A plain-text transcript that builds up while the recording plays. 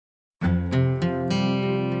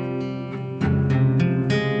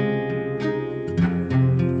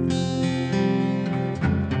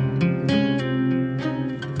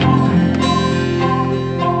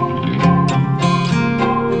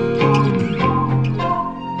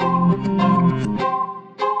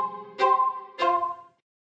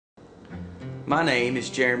My name is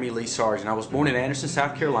Jeremy Lee Sargent. I was born in Anderson,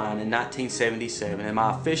 South Carolina in 1977, and my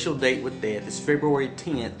official date with death is February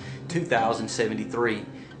 10th, 2073.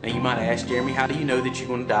 Now you might ask, Jeremy, how do you know that you're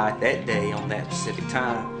going to die that day on that specific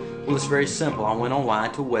time? Well, it's very simple. I went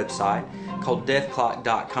online to a website called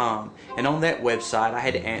deathclock.com, and on that website I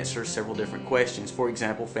had to answer several different questions. For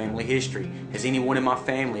example, family history. Has anyone in my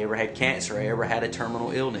family ever had cancer or ever had a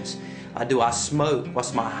terminal illness? Do I smoke?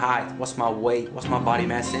 What's my height? What's my weight? What's my body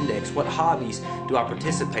mass index? What hobbies do I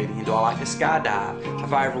participate in? Do I like to skydive?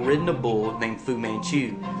 Have I ever ridden a bull named Fu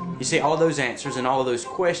Manchu? You see, all of those answers and all of those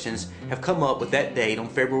questions have come up with that date on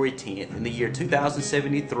February 10th in the year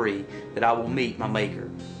 2073 that I will meet my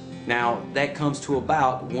Maker. Now, that comes to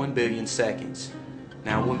about 1 billion seconds.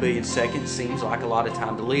 Now, 1 billion seconds seems like a lot of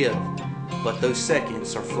time to live, but those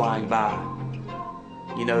seconds are flying by.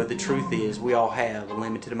 You know, the truth is we all have a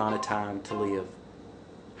limited amount of time to live.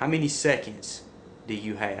 How many seconds do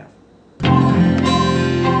you have?